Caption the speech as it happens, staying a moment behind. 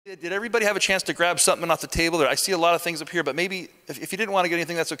Did everybody have a chance to grab something off the table there? I see a lot of things up here, but maybe if you didn't want to get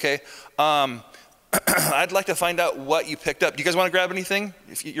anything, that's okay. I'd like to find out what you picked up. Do you guys want to grab anything?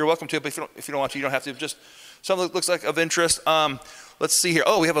 You're welcome to, but if you don't want to, you don't have to. Just something that looks like of interest. Let's see here.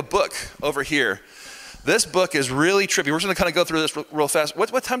 Oh, we have a book over here. This book is really trippy. We're just going to kind of go through this real fast.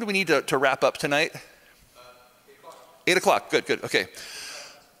 What time do we need to wrap up tonight? 8 o'clock. 8 o'clock. Good. Okay.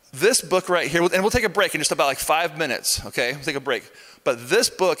 This book right here, and we'll take a break in just about like 5 minutes, okay? We'll take a break. But this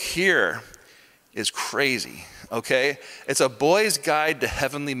book here is crazy, okay? It's a boy's guide to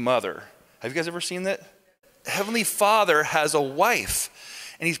Heavenly Mother. Have you guys ever seen that? Heavenly Father has a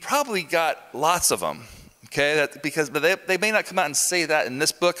wife, and he's probably got lots of them, okay? But they may not come out and say that in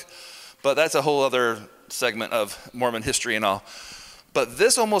this book, but that's a whole other segment of Mormon history and all. But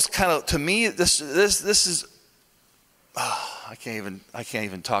this almost kind of, to me, this is, I can't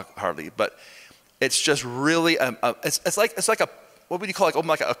even talk hardly, but it's just really, it's like a, what would you call it,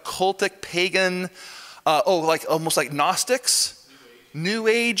 like a occultic pagan, like almost like Gnostics, New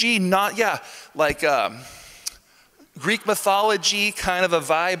Agey, like Greek mythology kind of a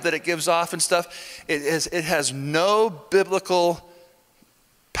vibe that it gives off and stuff. It has no biblical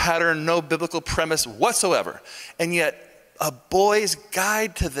pattern, no biblical premise whatsoever, and yet a boy's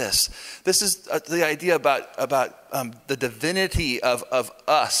guide to this. This is the idea about the divinity of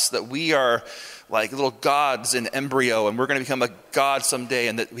us, that we are like little gods in embryo, and we're going to become a god someday,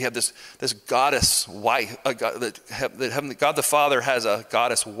 and that we have this goddess wife. God the Father has a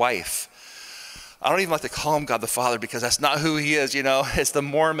goddess wife. I don't even like to call him God the Father because that's not who he is. It's the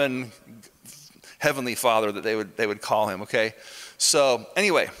Mormon Heavenly Father that they would call him. Okay, so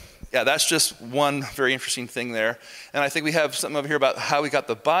anyway. Yeah, that's just one very interesting thing there. And I think we have something over here about how we got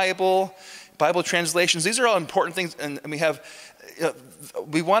the Bible translations. These are all important things, and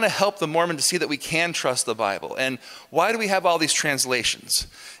we want to help the Mormon to see that we can trust the Bible. And why do we have all these translations?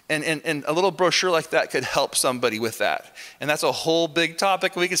 And a little brochure like that could help somebody with that. And that's a whole big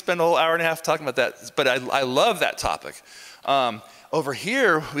topic. We could spend a whole hour and a half talking about that, but I love that topic. Over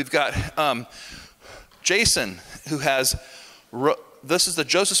here, we've got Jason, who has... This is the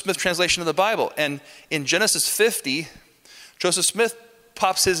Joseph Smith translation of the Bible. And in Genesis 50, Joseph Smith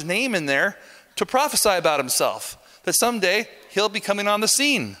pops his name in there to prophesy about himself, that someday he'll be coming on the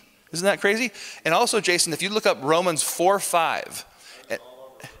scene. Isn't that crazy? And also, Jason, if you look up Romans 4:5.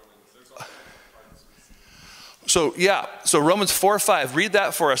 So Romans 4:5. Read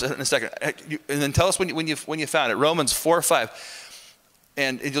that for us in a second. And then tell us when you found it. Romans 4:5.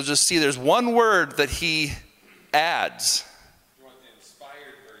 And you'll just see there's one word that he adds.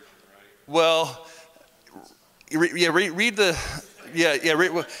 Well, read the, read the.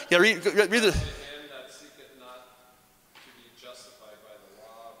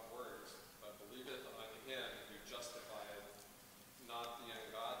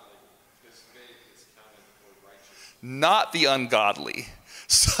 Not the ungodly.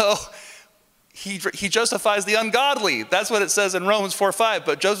 So he justifies the ungodly. That's what it says in Romans 4:5.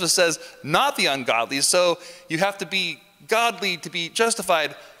 But Joseph says not the ungodly. So you have to be godly to be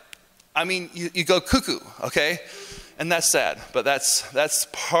justified. I mean, you go cuckoo, okay? And that's sad, but that's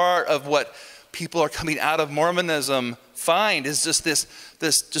part of what people are coming out of Mormonism find is just this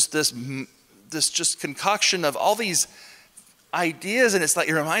concoction of all these ideas, and it's like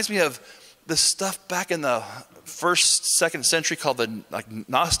it reminds me of the stuff back in the 1st, 2nd century called the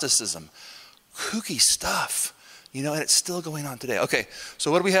Gnosticism, kooky stuff, and it's still going on today. Okay, so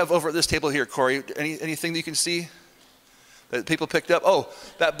what do we have over at this table here, Corey? Anything that you can see that people picked up? Oh,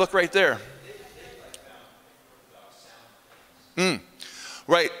 that book right there.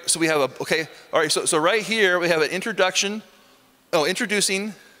 Right, so we have all right, so right here we have an introduction. Oh,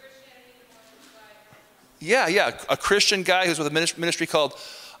 introducing. Yeah, a Christian guy who's with a ministry called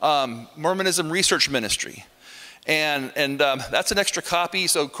Mormonism Research Ministry. And that's an extra copy.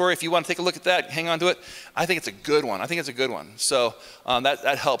 So Corey, if you want to take a look at that, hang on to it. I think it's a good one. So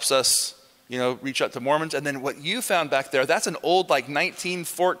that helps us, reach out to Mormons. And then what you found back there, that's an old, like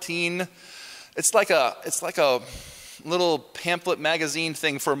 1914. It's like a little pamphlet magazine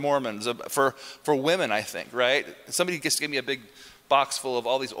thing for Mormons, for women, I think, right? Somebody just gave me a big box full of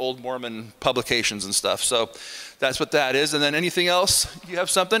all these old Mormon publications and stuff. So that's what that is. And then anything else? You have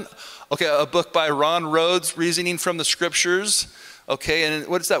something? Okay, a book by Ron Rhodes, Reasoning from the Scriptures. Okay, and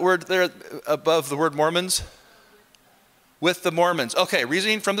what's that word there above the word Mormons? With the Mormons. Okay,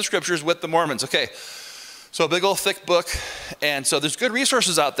 Reasoning from the Scriptures with the Mormons. Okay, so a big old thick book. And so there's good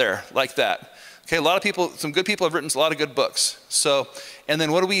resources out there like that. Okay, a lot of people, some good people have written a lot of good books. So, and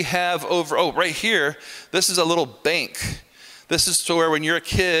then what do we have over, right here, this is a little bank This is to where when you're a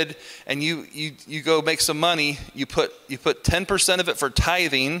kid and you go make some money, you put 10% of it for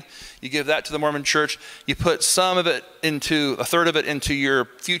tithing. You give that to the Mormon church. You put a third of it into your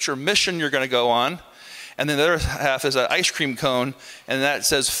future mission you're going to go on. And then the other half is an ice cream cone, and that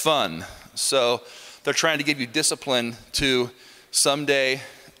says fun. So they're trying to give you discipline to someday,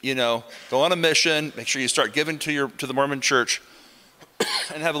 go on a mission, make sure you start giving to the Mormon church,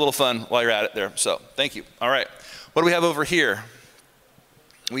 and have a little fun while you're at it there. So thank you. All right. What do we have over here?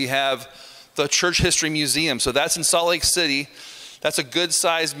 We have the Church History Museum. So that's in Salt Lake City. That's a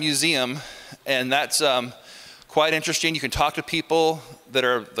good-sized museum, and that's quite interesting. You can talk to people that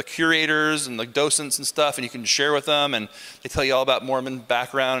are the curators and the docents and stuff, and you can share with them, and they tell you all about Mormon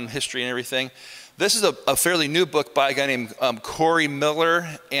background and history and everything. This is a fairly new book by a guy named Corey Miller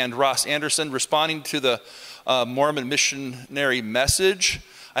and Ross Anderson, responding to the Mormon missionary message.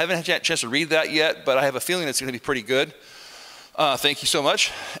 I haven't had a chance to read that yet, but I have a feeling it's going to be pretty good. Thank you so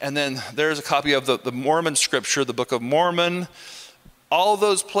much. And then there's a copy of the Mormon scripture, the Book of Mormon. All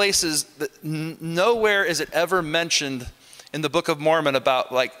those places, nowhere is it ever mentioned in the Book of Mormon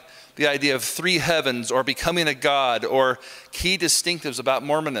about like the idea of three heavens or becoming a god or key distinctives about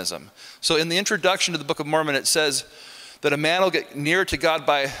Mormonism. So in the introduction to the Book of Mormon, it says that a man will get nearer to God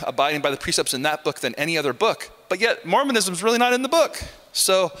by abiding by the precepts in that book than any other book. But yet Mormonism is really not in the book.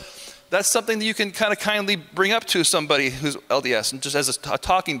 So that's something that you can kind of kindly bring up to somebody who's LDS and just as a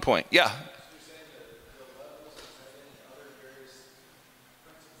talking point. Yeah.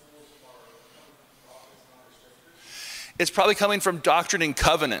 It's probably coming from Doctrine and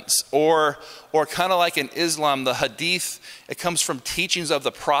Covenants, or kind of like in Islam, the Hadith, it comes from teachings of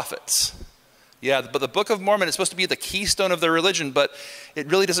the prophets. Yeah, but the Book of Mormon is supposed to be the keystone of their religion, but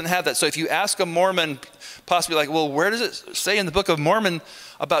it really doesn't have that. So if you ask a Mormon, possibly like, well, where does it say in the Book of Mormon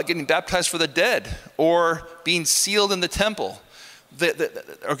about getting baptized for the dead, or being sealed in the temple,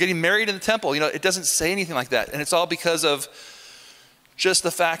 or getting married in the temple? It doesn't say anything like that. And it's all because of just the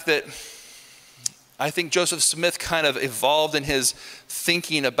fact that I think Joseph Smith kind of evolved in his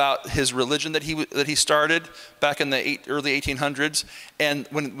thinking about his religion that he started back in the early 1800s. And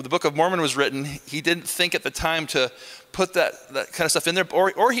when the Book of Mormon was written, he didn't think at the time to put that kind of stuff in there.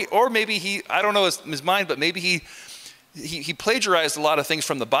 Or maybe he, I don't know his mind, but maybe he plagiarized a lot of things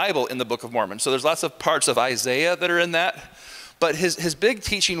from the Bible in the Book of Mormon. So there's lots of parts of Isaiah that are in that. But his big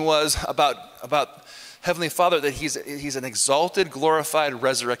teaching was about Heavenly Father, that he's an exalted, glorified,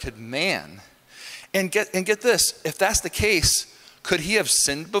 resurrected man. And get this, if that's the case, could he have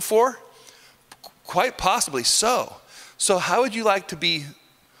sinned before? Quite possibly so. So how would you like to be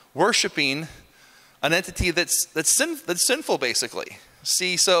worshiping an entity that's sinful, basically?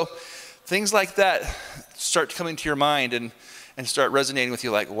 See, so things like that start coming to your mind and start resonating with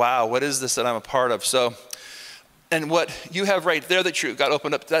you like, wow, what is this that I'm a part of? So, and what you have right there that you got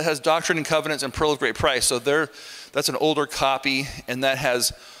opened up, that has Doctrine and Covenants and Pearl of Great Price. So that's an older copy, and that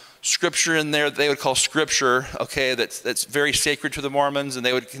has scripture in there they would call scripture, okay, that's very sacred to the Mormons, and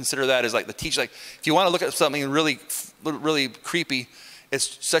they would consider that as like the teaching. Like if you want to look at something really, really creepy,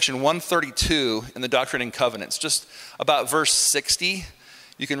 it's section 132 in the Doctrine and Covenants, just about verse 60.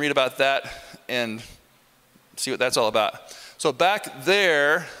 You can read about that and see what that's all about. So back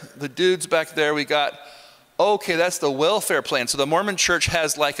there, the dudes back there, we got, okay, that's the welfare plan. So the Mormon church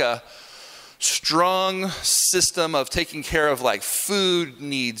has like a strong system of taking care of like food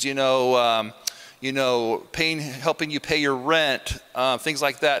needs, helping you pay your rent, things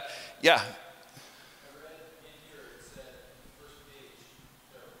like that. Yeah. I read in here it said, the first page,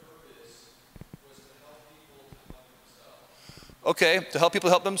 their purpose was to help people to help themselves. Okay, to help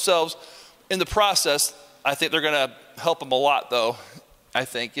people help themselves. In the process, I think they're going to help them a lot, though. I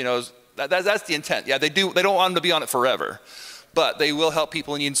think, that's the intent. Yeah, they don't want them to be on it forever. But they will help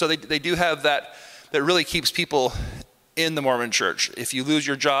people in need. And so they do have that really keeps people in the Mormon church. If you lose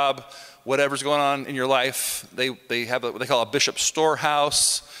your job, whatever's going on in your life, they have what they call a bishop's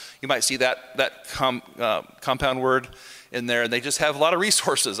storehouse. You might see that compound word in there. And they just have a lot of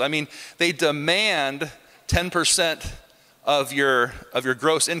resources. I mean, they demand 10% of your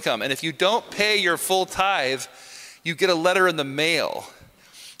gross income. And if you don't pay your full tithe, you get a letter in the mail.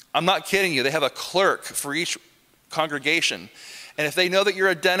 I'm not kidding you. They have a clerk for each congregation, and if they know that you're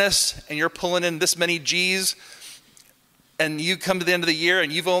a dentist and you're pulling in this many G's, and you come to the end of the year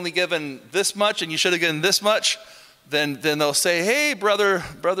and you've only given this much and you should have given this much, then they'll say, hey, brother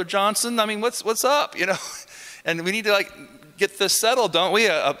Johnson, I mean, what's up, and we need to like get this settled, don't we?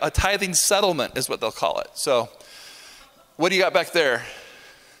 A tithing settlement is what they'll call it. So what do you got back there?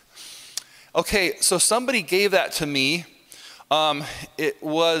 Okay, so somebody gave that to me It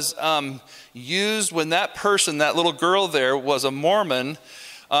was used when that person, that little girl there, was a Mormon.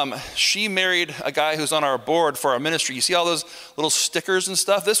 She married a guy who's on our board for our ministry. You see all those little stickers and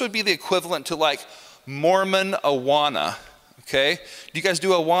stuff? This would be the equivalent to like Mormon Awana, okay? Do you guys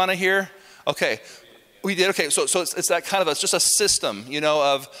do Awana here? Okay, we did. Okay, so it's that kind of it's just a system, you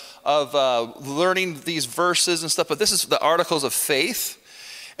know, of learning these verses and stuff. But this is the articles of faith,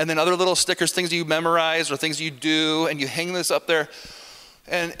 and then other little stickers, things you memorize or things you do, and you hang this up there,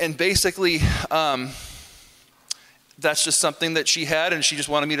 and basically. That's just something that she had, and she just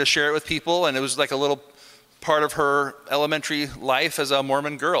wanted me to share it with people, and it was like a little part of her elementary life as a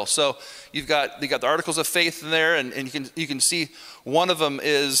Mormon girl. So you got the articles of faith in there, and you can see one of them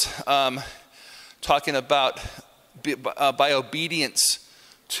is talking about by obedience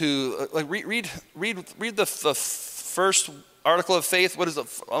to like read the first article of faith. What does the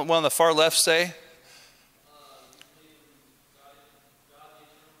one on the far left say?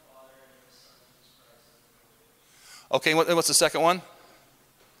 Okay, what's the second one?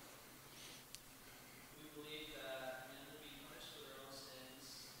 We believe that men will be punished for their own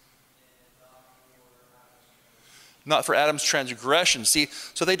sins and not for Adam's transgression. See,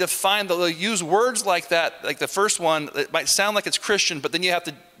 so they define, they'll use words like that, like the first one, it might sound like it's Christian, but then you have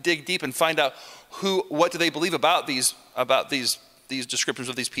to dig deep and find out what do they believe about these descriptions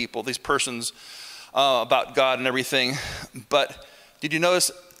of these people, these persons, about God and everything. But did you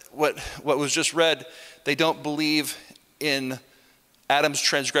notice what was just read? They don't believe in Adam's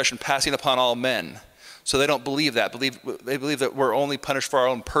transgression passing upon all men. So they don't believe that. They believe that we're only punished for our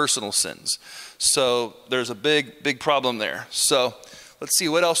own personal sins. So there's a big problem there. So let's see,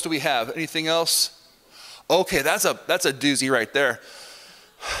 what else do we have? Anything else? Okay, that's a doozy right there.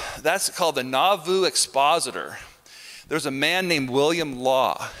 That's called the Nauvoo Expositor. There's a man named William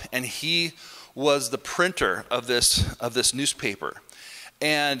Law, and he was the printer of this newspaper.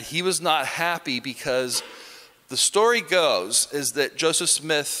 And he was not happy because the story goes is that Joseph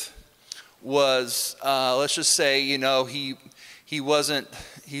Smith was, let's just say, you know, he wasn't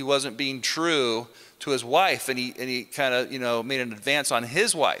being true to his wife, and he kind of, you know, made an advance on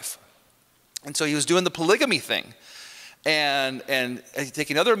his wife, and so he was doing the polygamy thing, and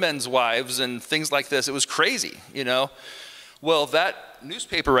taking other men's wives and things like this. It was crazy, you know. Well, that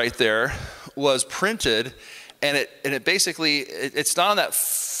newspaper right there was printed. And it basically, it's not on that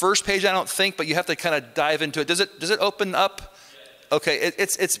first page, I don't think, but you have to kind of dive into it. Does it open up? Okay,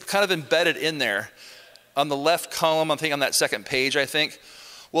 it's kind of embedded in there. On the left column, I think on that second page, I think.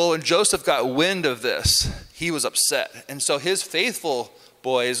 Well, when Joseph got wind of this, he was upset. And so his faithful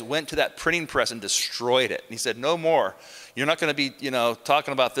boys went to that printing press and destroyed it. And he said, no more. You're not going to be, you know,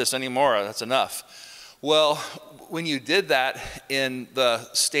 talking about this anymore. That's enough. Well, when you did that in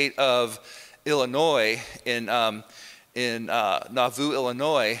the state of Illinois, in Nauvoo,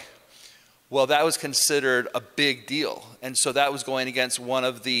 Illinois, well, that was considered a big deal. And so that was going against one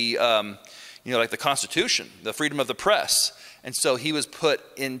of the, like the Constitution, the freedom of the press. And so he was put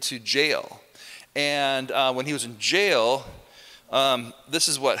into jail. And when he was in jail, this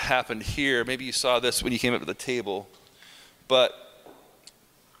is what happened here. Maybe you saw this when you came up to the table. But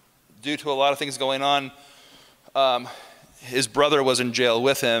due to a lot of things going on, his brother was in jail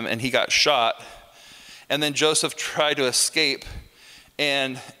with him, and he got shot. And then Joseph tried to escape,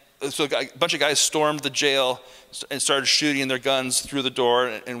 and so a bunch of guys stormed the jail and started shooting their guns through the door,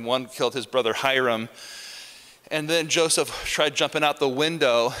 and one killed his brother Hiram. And then Joseph tried jumping out the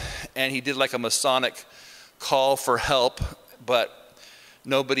window, and he did like a Masonic call for help, but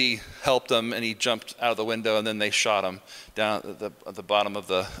nobody helped him, and he jumped out of the window, and then they shot him down at the bottom of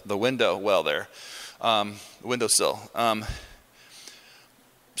the window well there. Windowsill.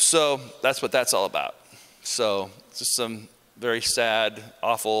 So that's what that's all about. So just some very sad,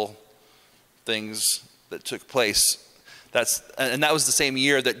 awful things that took place. And that was the same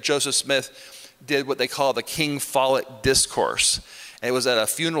year that Joseph Smith did what they call the King Follett Discourse. And it was at a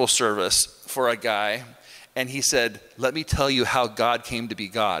funeral service for a guy, and he said, let me tell you how God came to be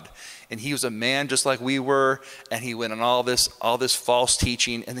God. And he was a man just like we were, and he went on all this false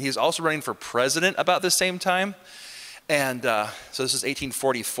teaching. And he was also running for president about the same time. And so this is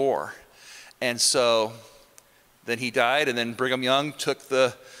 1844. And so then he died, and then Brigham Young took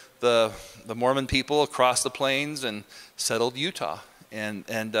the Mormon people across the plains and settled Utah. And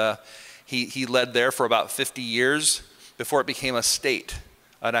he led there for about 50 years before it became a state,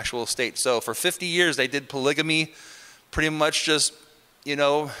 an actual state. So for 50 years, they did polygamy pretty much just, you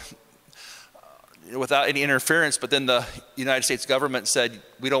know, without any interference. But then the United States government said,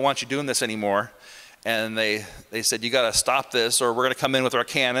 we don't want you doing this anymore. And they said, you got to stop this, or we're going to come in with our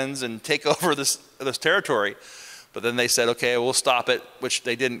cannons and take over this territory. But then they said, okay, we'll stop it, which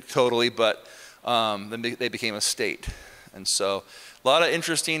they didn't totally, but then they became a state. And so a lot of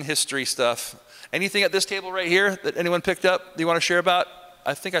interesting history stuff. Anything at this table right here that anyone picked up that you want to share about?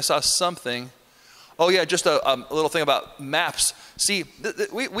 I think I saw something. Oh yeah, just a little thing about maps. See,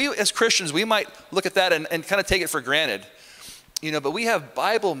 we as Christians, we might look at that and kind of take it for granted. You know, but we have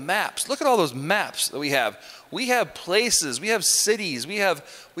Bible maps. Look at all those maps that we have. We have places, we have cities, we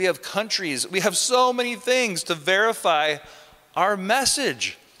have countries. We have so many things to verify our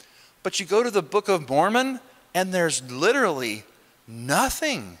message. But you go to the Book of Mormon and there's literally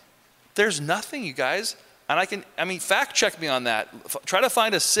nothing. There's nothing, you guys. And fact check me on that. Try to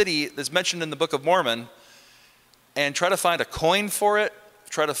find a city that's mentioned in the Book of Mormon and try to find a coin for it.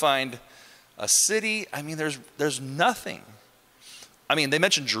 Try to find a city. I mean, there's nothing. I mean, they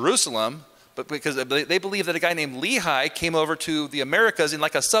mentioned Jerusalem, but because they believe that a guy named Lehi came over to the Americas in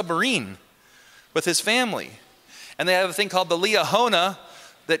like a submarine with his family. And they have a thing called the Liahona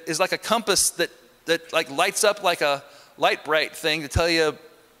that is like a compass that like lights up like a light bright thing to tell you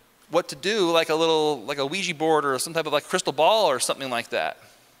what to do, like a Ouija board or some type of like crystal ball or something like that.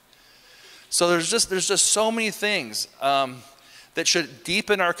 So there's just so many things that should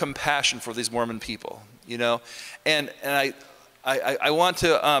deepen our compassion for these Mormon people, you know. And I want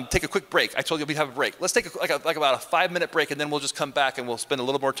to take a quick break. I told you we'd have a break. Let's take about a 5-minute break, and then we'll just come back and we'll spend a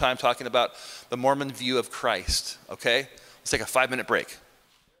little more time talking about the Mormon view of Christ. Okay? Let's take a 5-minute break.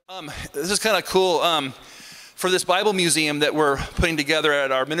 This is kind of cool. For this Bible museum that we're putting together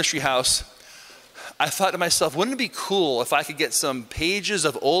at our ministry house, I thought to myself, wouldn't it be cool if I could get some pages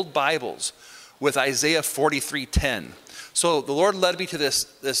of old Bibles with Isaiah 43:10? So the Lord led me to this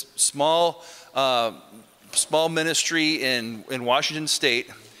small ministry in Washington State,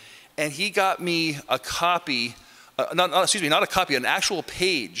 and He got me a copy, not a copy, an actual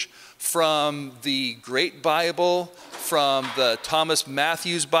page from the Great Bible, from the Thomas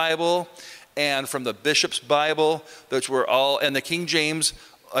Matthews Bible, and from the Bishop's Bible, which were all, and the King James,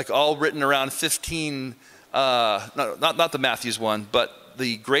 like all written around 15, not the Matthews one, but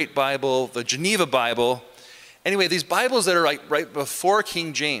the Great Bible, the Geneva Bible. Anyway, these Bibles that are like right before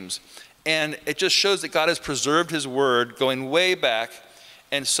King James. And it just shows that God has preserved His word going way back.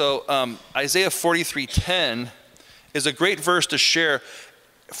 And so Isaiah 43:10 is a great verse to share.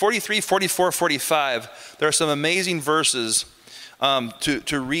 43, 44, 45, there are some amazing verses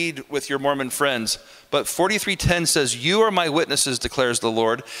to read with your Mormon friends. But 43:10 says, "You are my witnesses, declares the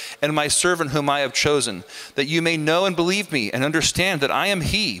Lord, and my servant whom I have chosen, that you may know and believe me and understand that I am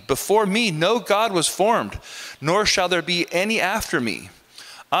He. Before me no God was formed, nor shall there be any after me.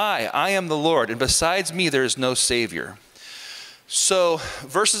 I am the Lord, and besides me there is no Savior." So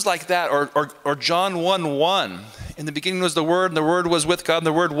verses like that, or John 1:1, in the beginning was the Word, and the Word was with God, and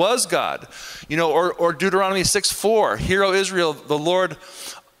the Word was God. You know, or Deuteronomy 6:4, "Hear, O Israel, the Lord,"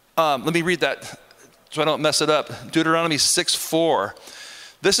 let me read that so I don't mess it up. Deuteronomy 6:4.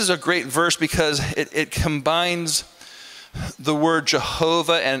 This is a great verse because it combines the word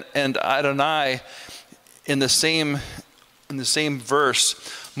Jehovah and Adonai in the same verse.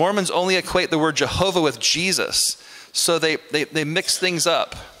 Mormons only equate the word Jehovah with Jesus, so they mix things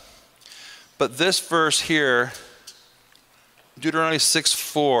up. But this verse here, Deuteronomy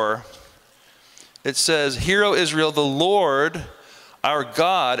 6:4, it says, "Hear, O Israel, the Lord, our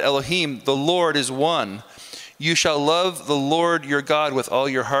God, Elohim, the Lord is one. You shall love the Lord your God with all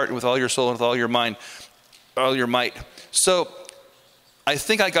your heart and with all your soul and with all your mind, all your might." So I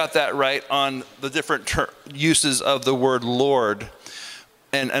think I got that right on the different uses of the word Lord.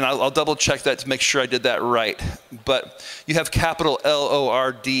 And I'll double check that to make sure I did that right. But you have capital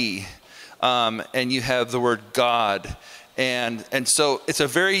Lord, and you have the word God. And so it's a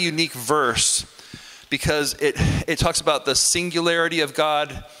very unique verse because it talks about the singularity of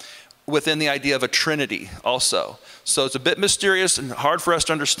God within the idea of a Trinity also. So it's a bit mysterious and hard for us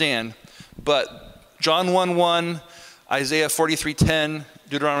to understand. But John 1:1, Isaiah 43:10,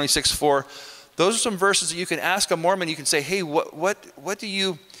 Deuteronomy 6:4, those are some verses that you can ask a Mormon. You can say, hey, what do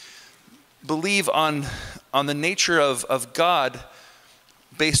you believe on the nature of God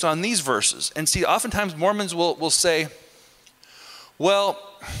based on these verses? And see, oftentimes Mormons will say, well,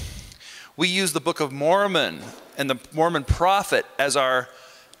 we use the Book of Mormon and the Mormon prophet as our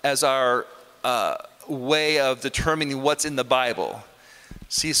way of determining what's in the Bible.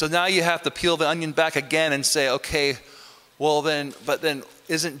 See, so now you have to peel the onion back again and say, okay, well then, but then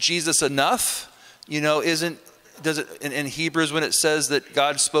isn't Jesus enough? You know, does it in Hebrews when it says that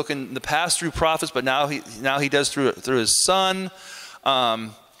God spoke in the past through prophets, but now he does through His Son?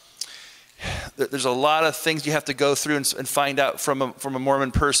 There's a lot of things you have to go through and find out from a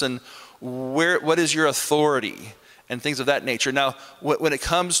Mormon person. What is your authority? and things of that nature. Now, when it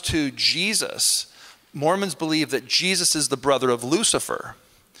comes to Jesus, Mormons believe that Jesus is the brother of Lucifer.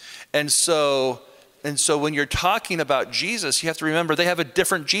 And so when you're talking about Jesus, you have to remember they have a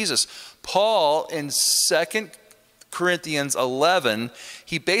different Jesus. Paul in 2 Corinthians 11,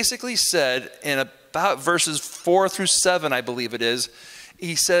 he basically said in about verses 4 through 7, I believe it is,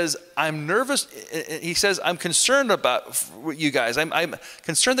 he says, I'm nervous. He says, I'm concerned about you guys. I'm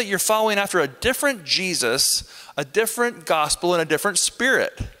concerned that you're following after a different Jesus, a different gospel, and a different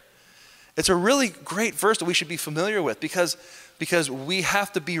spirit. It's a really great verse that we should be familiar with because we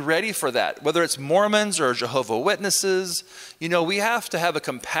have to be ready for that. Whether it's Mormons or Jehovah's Witnesses, we have to have a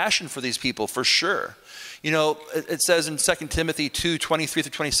compassion for these people for sure. It says in 2 Timothy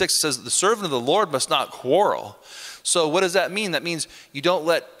 2:23-26, it says, the servant of the Lord must not quarrel. So what does that mean? That means you don't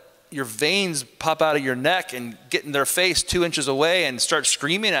let your veins pop out of your neck and get in their face 2 inches away and start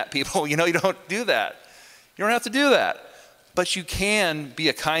screaming at people. You don't do that. You don't have to do that. But you can be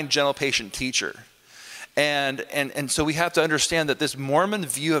a kind, gentle, patient teacher. And so we have to understand that this Mormon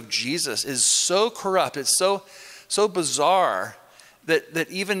view of Jesus is so corrupt, it's so bizarre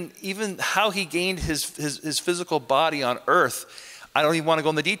that even how he gained his physical body on earth, I don't even want to go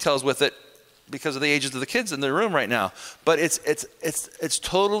into the details with it because of the ages of the kids in the room right now. But it's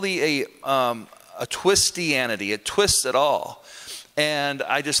totally a twistianity. It twists it all. And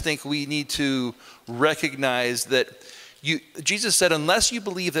I just think we need to recognize that Jesus said, unless you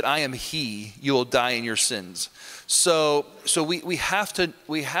believe that I am he, you will die in your sins. So we have to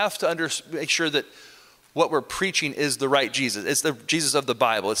make sure that what we're preaching is the right Jesus. It's the Jesus of the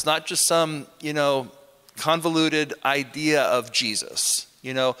Bible. It's not just some, convoluted idea of Jesus.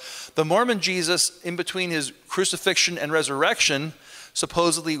 The Mormon Jesus, in between his crucifixion and resurrection,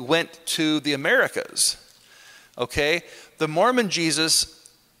 supposedly went to the Americas. Okay? The Mormon Jesus,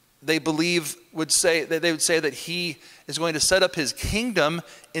 they would say that he is going to set up his kingdom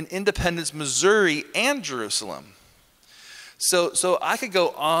in Independence, Missouri, and Jerusalem. So I could go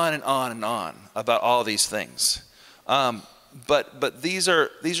on and on and on about all these things, but these are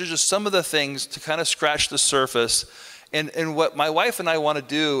just some of the things to kind of scratch the surface. And what my wife and I want to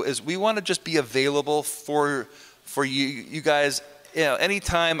do is we want to just be available for you guys.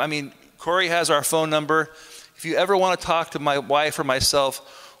 Anytime. I mean, Corey has our phone number. If you ever want to talk to my wife or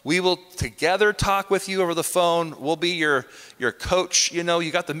myself, we will together talk with you over the phone. We'll be your coach.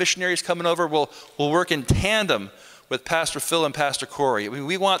 You got the missionaries coming over. We'll work in tandem with Pastor Phil and Pastor Corey. I mean,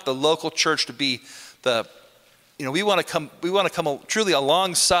 we want the local church to be we want to come truly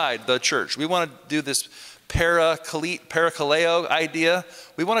alongside the church. We want to do this parakaleo idea.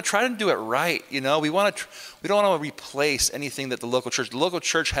 We want to try to do it right. We don't want to replace anything that the local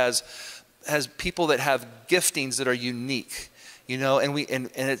church has people that have giftings that are unique.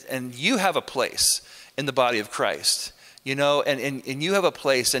 And you have a place in the body of Christ. And you have a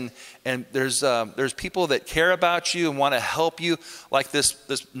place, and there's people that care about you and want to help you, like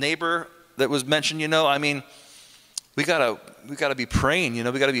this neighbor that was mentioned. I mean, we gotta be praying.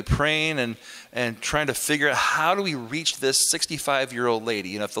 We gotta be praying and trying to figure out how do we reach this 65-year-old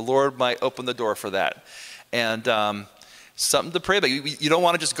lady. If the Lord might open the door for that, and something to pray about. You don't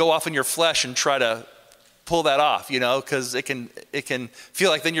want to just go off in your flesh and try to pull that off, because it can feel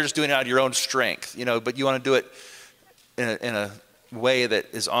like then you're just doing it out of your own strength, But you want to do it in a way that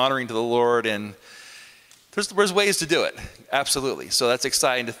is honoring to the Lord, and there's ways to do it, absolutely. So that's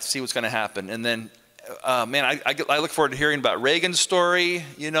exciting to see what's going to happen. And then, man, I look forward to hearing about Reagan's story,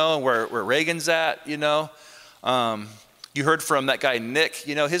 where Reagan's at, You heard from that guy Nick,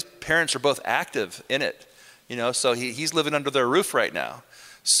 his parents are both active in it, so he's living under their roof right now.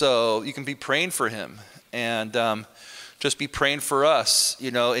 So you can be praying for him, and just be praying for us,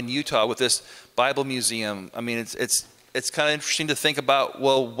 in Utah with this Bible museum. I mean, it's kind of interesting to think about,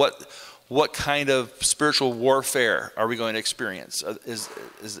 well, what kind of spiritual warfare are we going to experience? Are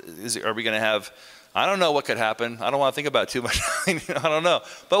we going to have, I don't know what could happen. I don't want to think about it too much. I don't know.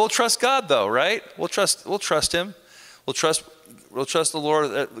 But we'll trust God though, right? We'll trust him. We'll trust the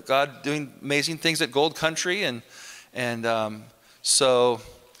Lord, God doing amazing things at Gold Country. So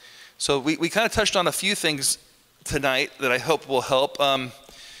we kind of touched on a few things tonight that I hope will help. Let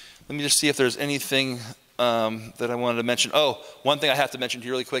me just see if there's anything that I wanted to mention. Oh, one thing I have to mention to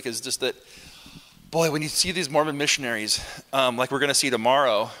you really quick is just that, boy, when you see these Mormon missionaries, like we're going to see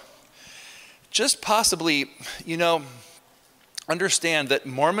tomorrow, just possibly, understand that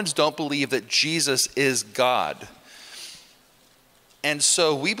Mormons don't believe that Jesus is God. And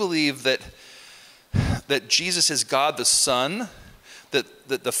so we believe that Jesus is God the Son,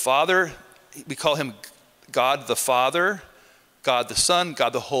 that the Father, we call him God the Father, God the Son,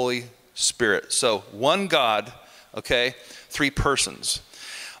 God the Holy Spirit. So one God, okay? 3 persons.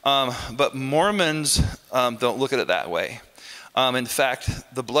 But Mormons don't look at it that way. In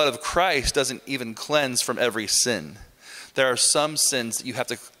fact, the blood of Christ doesn't even cleanse from every sin. There are some sins that you have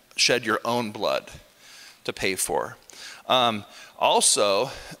to shed your own blood to pay for.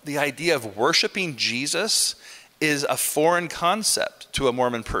 Also, the idea of worshiping Jesus is a foreign concept to a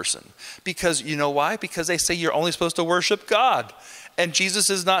Mormon person. Because you know why? Because they say you're only supposed to worship God. And Jesus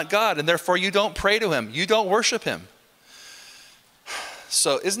is not God, and therefore you don't pray to him. You don't worship him.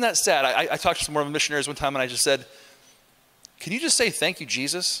 So isn't that sad? I talked to some Mormon missionaries one time, and I just said, can you just say thank you,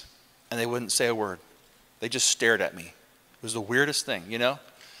 Jesus? And they wouldn't say a word. They just stared at me. It was the weirdest thing, you know?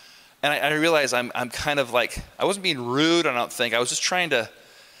 And I realized I'm kind of like, I wasn't being rude, I don't think. I was just trying to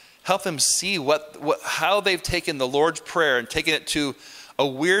help them see how they've taken the Lord's Prayer and taken it to a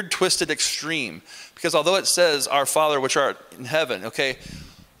weird, twisted extreme. Because although it says, our Father which art in heaven, okay,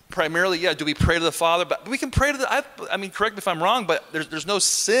 primarily, yeah, do we pray to the Father? But we can pray to I mean, correct me if I'm wrong, but there's no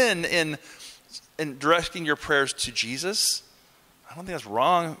sin in directing your prayers to Jesus. I don't think that's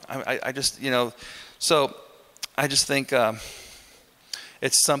wrong. I just, you know, so I just think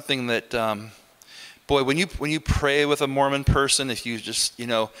it's something that, boy, when you pray with a Mormon person, if you just, you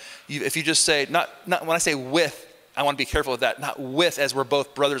know, if you just say, not when I say with, I want to be careful with that, not with as we're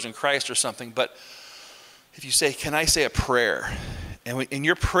both brothers in Christ or something, but if you say, can I say a prayer? And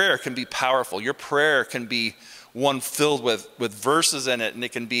your prayer can be powerful. Your prayer can be one filled with verses in it, and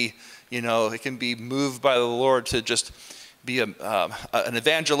it can be, you know, it can be moved by the Lord to just be an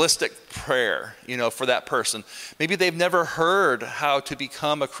evangelistic prayer, you know, for that person. Maybe they've never heard how to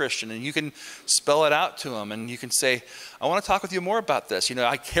become a Christian, and you can spell it out to them, and you can say, I want to talk with you more about this. You know,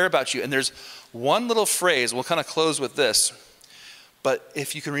 I care about you. And there's one little phrase, we'll kind of close with this, but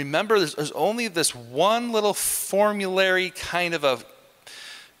if you can remember, there's only this one little formulary kind of a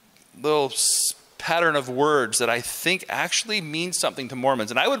little pattern of words that I think actually means something to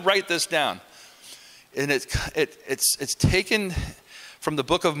Mormons. And I would write this down. And it's taken from the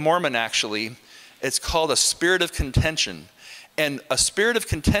Book of Mormon, actually. It's called a spirit of contention. And a spirit of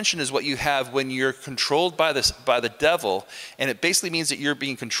contention is what you have when you're controlled by the devil. And it basically means that you're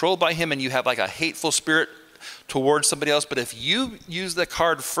being controlled by him and you have like a hateful spirit towards somebody else. But if you use the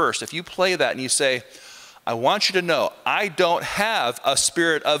card first, if you play that and you say, I want you to know, I don't have a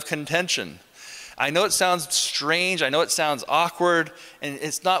spirit of contention. I know it sounds strange, I know it sounds awkward, and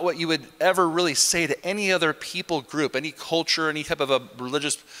it's not what you would ever really say to any other people group, any culture, any type of a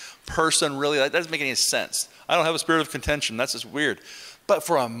religious person, really. That doesn't make any sense. I don't have a spirit of contention, that's just weird. But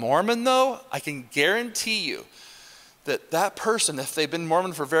for a Mormon, though, I can guarantee you that person, if they've been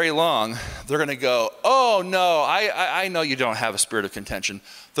Mormon for very long, they're going to go, oh no, I know you don't have a spirit of contention.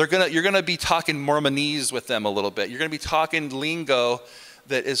 You're going to be talking Mormonese with them a little bit. You're going to be talking lingo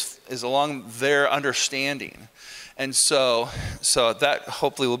that is along their understanding. And so that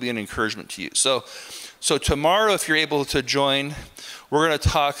hopefully will be an encouragement to you. So tomorrow, if you're able to join, we're going to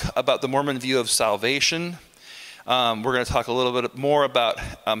talk about the Mormon view of salvation. We're going to talk a little bit more about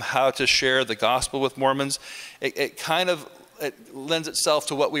how to share the gospel with Mormons. It lends itself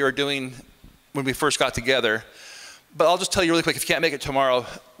to what we were doing when we first got together. But I'll just tell you really quick, if you can't make it tomorrow,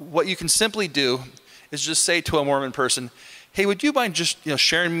 what you can simply do is just say to a Mormon person, hey, would you mind just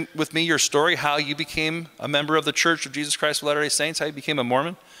sharing with me your story, how you became a member of the Church of Jesus Christ of Latter-day Saints, how you became a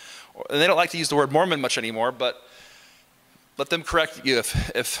Mormon? And they don't like to use the word Mormon much anymore, but let them correct you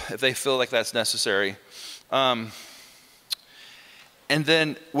if they feel like that's necessary. And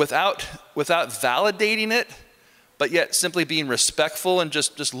then without validating it, but yet simply being respectful and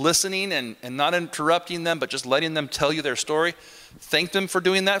just listening and not interrupting them, but just letting them tell you their story. Thank them for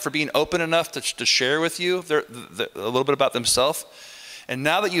doing that, for being open enough to share with you a little bit about themselves. And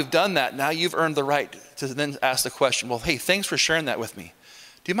now that you've done that, now you've earned the right to then ask the question, well, hey, thanks for sharing that with me.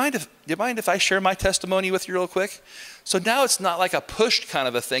 Do you mind if I share my testimony with you real quick? So now it's not like a pushed kind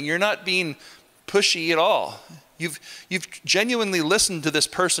of a thing. You're not being pushy at all. You've genuinely listened to this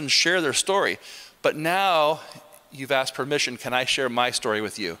person share their story, but now you've asked permission, can I share my story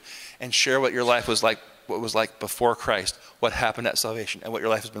with you and share what your life was like, what it was like before Christ, what happened at salvation, and what your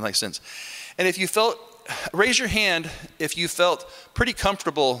life has been like since. And if you felt, raise your hand if you felt pretty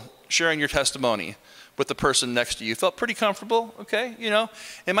comfortable sharing your testimony with the person next to you. You felt pretty comfortable, okay?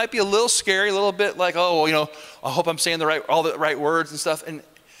 It might be a little scary, a little bit like, oh, I hope I'm saying all the right words and stuff. And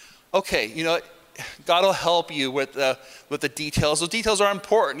okay, God will help you with the details. Those details are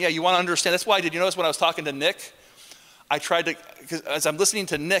important. Yeah, you want to understand. That's why, did you notice when I was talking to Nick, I tried to, because as I'm listening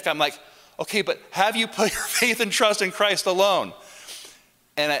to Nick, I'm like, okay, but have you put your faith and trust in Christ alone?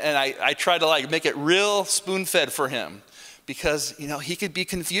 And I tried to make it real spoon-fed for him, because he could be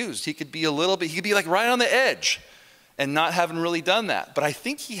confused. He could be right on the edge. and not having really done that. But I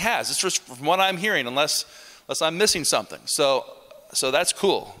think he has. It's just from what I'm hearing, unless I'm missing something. So that's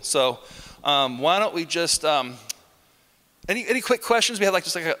cool. So why don't we just, any quick questions? We have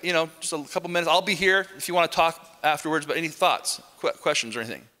just a couple minutes. I'll be here if you want to talk afterwards, but any thoughts, questions or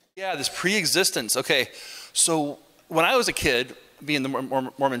anything? Yeah, this pre-existence. Okay, so when I was a kid, being in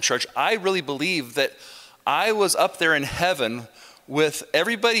the Mormon church, I really believed that I was up there in heaven with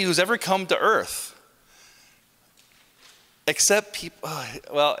everybody who's ever come to earth. Except people,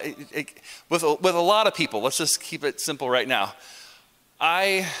 with a lot of people. Let's just keep it simple right now.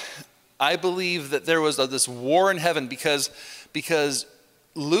 I believe that there was this war in heaven because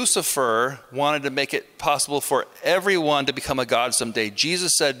Lucifer wanted to make it possible for everyone to become a god someday.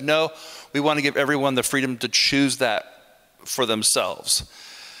 Jesus said, no, we want to give everyone the freedom to choose that for themselves.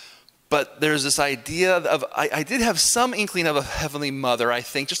 But there's this idea of, I did have some inkling of a heavenly mother, I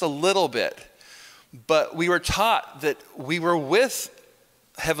think, just a little bit. But we were taught that we were with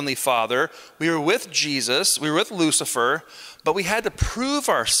Heavenly Father, we were with Jesus, we were with Lucifer, but we had to prove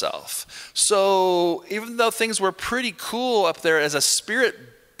ourselves. So even though things were pretty cool up there as a spirit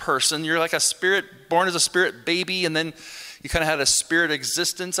person, you're like a spirit, born as a spirit baby, and then you kind of had a spirit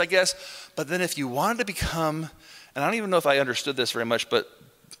existence, I guess. But then if you wanted to become, and I don't even know if I understood this very much, but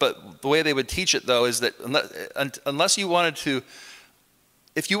the way they would teach it though is that unless you wanted to,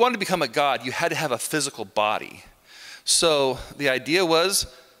 if you wanted to become a god, you had to have a physical body. So the idea was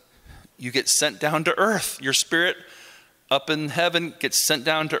you get sent down to earth. Your spirit up in heaven gets sent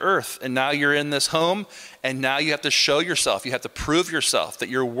down to earth. And now you're in this home, and now you have to show yourself. You have to prove yourself that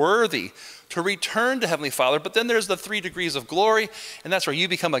you're worthy to return to Heavenly Father. But then there's the 3 degrees of glory, and that's where you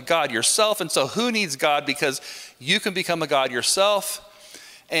become a god yourself. And so who needs God? Because you can become a god yourself,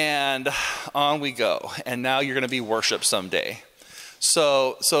 and on we go. And now you're going to be worshiped someday.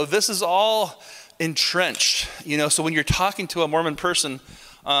 So this is all entrenched, so when you're talking to a Mormon person,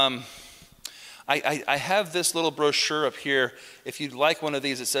 I have this little brochure up here. If you'd like one of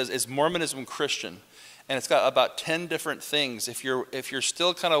these, it says, "Is Mormonism Christian?" And it's got about 10 different things. If you're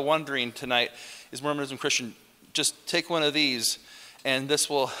still kind of wondering tonight, is Mormonism Christian, just take one of these, and this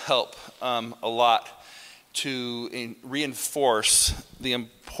will help a lot to reinforce the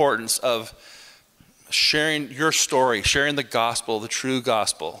importance of sharing your story, sharing the gospel, the true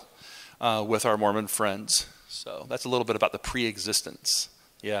gospel, with our Mormon friends. So that's a little bit about the pre-existence.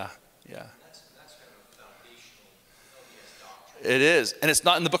 Yeah. That's kind of foundational LDS doctrine. It is, and it's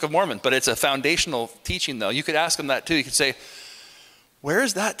not in the Book of Mormon, but it's a foundational teaching, though. You could ask them that too. You could say, "Where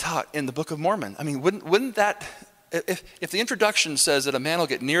is that taught in the Book of Mormon?" I mean, wouldn't that, if the introduction says that a man will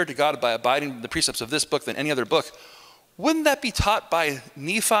get nearer to God by abiding the precepts of this book than any other book, wouldn't that be taught by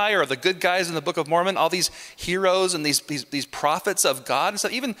Nephi or the good guys in the Book of Mormon, all these heroes and these prophets of God and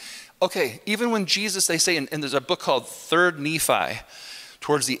stuff? Even when Jesus, they say, and there's a book called 3rd Nephi,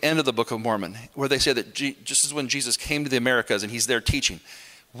 towards the end of the Book of Mormon, where they say that just as when Jesus came to the Americas and he's there teaching,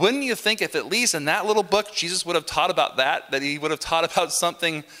 wouldn't you think if at least in that little book Jesus would have taught about that he would have taught about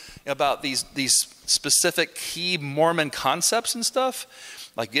something about these specific key Mormon concepts and stuff?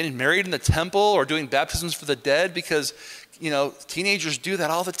 Like getting married in the temple or doing baptisms for the dead, because, teenagers do that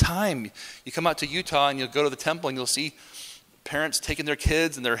all the time. You come out to Utah and you'll go to the temple and you'll see parents taking their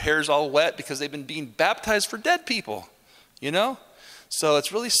kids and their hair's all wet because they've been being baptized for dead people, So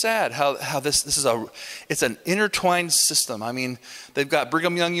it's really sad how this is it's an intertwined system. I mean, they've got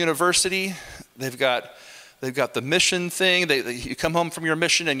Brigham Young University, they've got the mission thing. You come home from your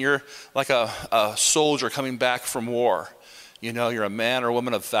mission and you're like a soldier coming back from war. You're a man or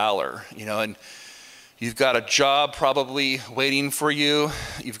woman of valor, and you've got a job probably waiting for you.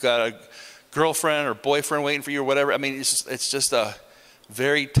 You've got a girlfriend or boyfriend waiting for you or whatever. I mean, it's just a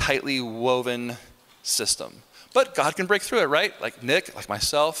very tightly woven system. But God can break through it, right? Like Nick, like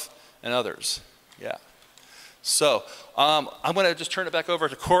myself, and others. Yeah. So I'm going to just turn it back over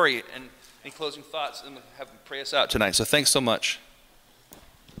to Corey, and any closing thoughts, and have him pray us out tonight. So thanks so much.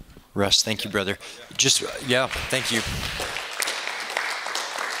 Russ, thank you, brother. Thank you.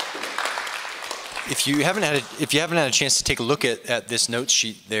 If you haven't had a chance to take a look at this notes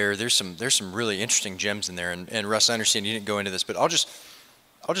sheet there's some really interesting gems in there. And Russ, I understand you didn't go into this, but I'll just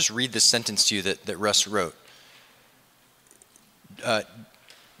read this sentence to you that Russ wrote.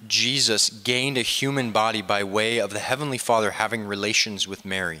 Jesus gained a human body by way of the Heavenly Father having relations with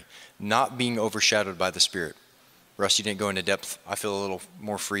Mary, not being overshadowed by the Spirit. Russ, you didn't go into depth. I feel a little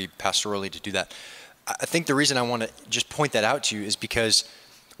more free pastorally to do that. I think the reason I want to just point that out to you is because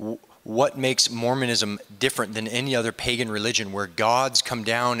what makes Mormonism different than any other pagan religion, where gods come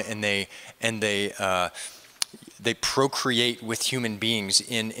down and they procreate with human beings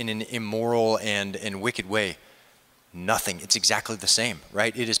in an immoral and wicked way. nothing. It's exactly the same,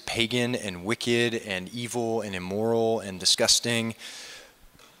 right? It is pagan and wicked and evil and immoral and disgusting.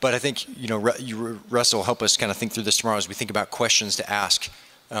 But I think, Russ will help us kind of think through this tomorrow as we think about questions to ask.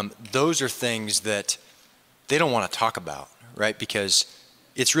 Those are things that they don't want to talk about, right? Because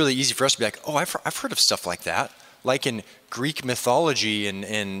it's really easy for us to be like, oh, I've heard of stuff like that. Like in Greek mythology and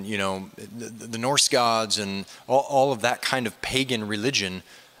the Norse gods and all of that kind of pagan religion,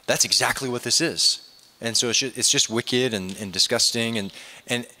 that's exactly what this is. And so it's just wicked and disgusting.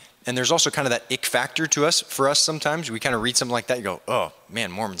 And there's also kind of that ick factor for us sometimes. We kind of read something like that, you go, oh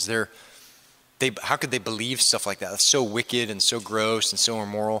man, Mormons, how could they believe stuff like that? That's so wicked and so gross and so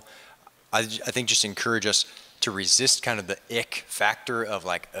immoral. I think just encourage us to resist kind of the ick factor of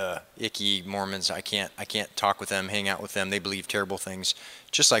like, icky Mormons. I can't talk with them, hang out with them. They believe terrible things.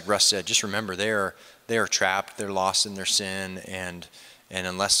 Just like Russ said, just remember they are trapped. They're lost in their sin, and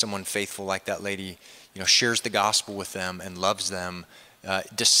unless someone faithful like that lady, shares the gospel with them and loves them,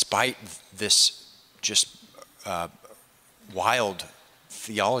 despite this just wild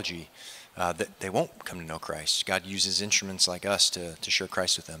theology, that they won't come to know Christ. God uses instruments like us to share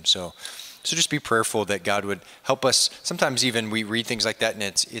Christ with them. So just be prayerful that God would help us. Sometimes even we read things like that and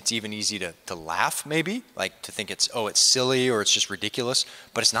it's even easy to laugh maybe, like to think it's silly or it's just ridiculous,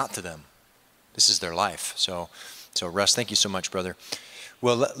 but it's not to them. This is their life. So Russ, thank you so much, brother.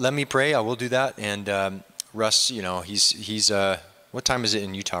 Well, let me pray. I will do that. And Russ, he's what time is it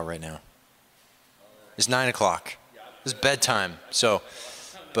in Utah right now? It's 9 o'clock. It's bedtime.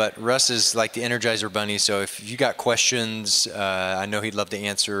 But Russ is like the Energizer Bunny, so if you got questions, I know he'd love to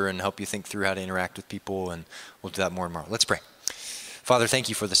answer and help you think through how to interact with people, and we'll do that more tomorrow. Let's pray. Father, thank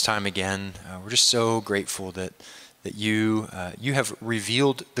you for this time again. We're just so grateful that you have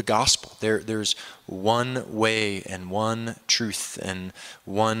revealed the gospel. There's one way and one truth and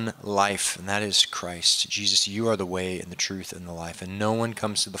one life, and that is Christ. Jesus, you are the way and the truth and the life, and no one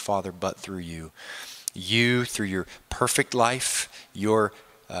comes to the Father but through you. You, through your perfect life, your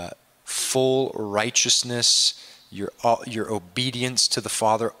full righteousness, your obedience to the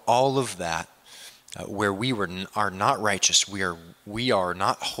Father, all of that, where we are not righteous, we are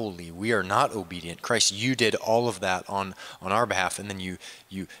not holy, we are not obedient. Christ, you did all of that on our behalf, and then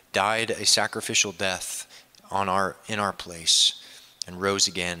you died a sacrificial death in our place, and rose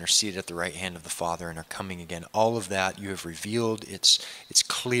again, are seated at the right hand of the Father, and are coming again. All of that you have revealed. It's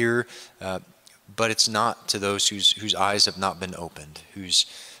clear. But it's not to those whose eyes have not been opened,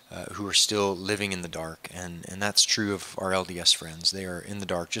 who are still living in the dark. And that's true of our LDS friends. They are in the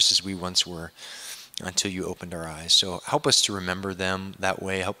dark just as we once were until you opened our eyes. So help us to remember them that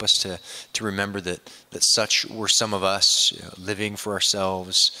way. Help us to remember that such were some of us, living for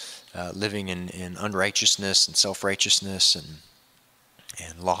ourselves, living in unrighteousness and self-righteousness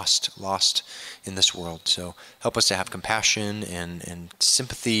and lost in this world. So help us to have compassion and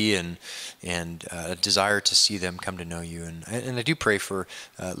sympathy and a desire to see them come to know you. And I do pray for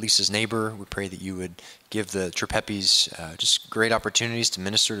Lisa's neighbor. We pray that you would give the Trepepis just great opportunities to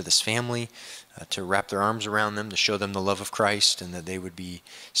minister to this family, to wrap their arms around them, to show them the love of Christ, and that they would be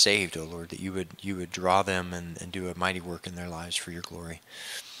saved, oh Lord, that you would draw them and do a mighty work in their lives for your glory.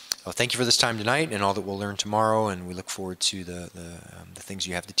 Well, thank you for this time tonight and all that we'll learn tomorrow, and we look forward to the things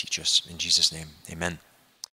you have to teach us. In Jesus' name, amen.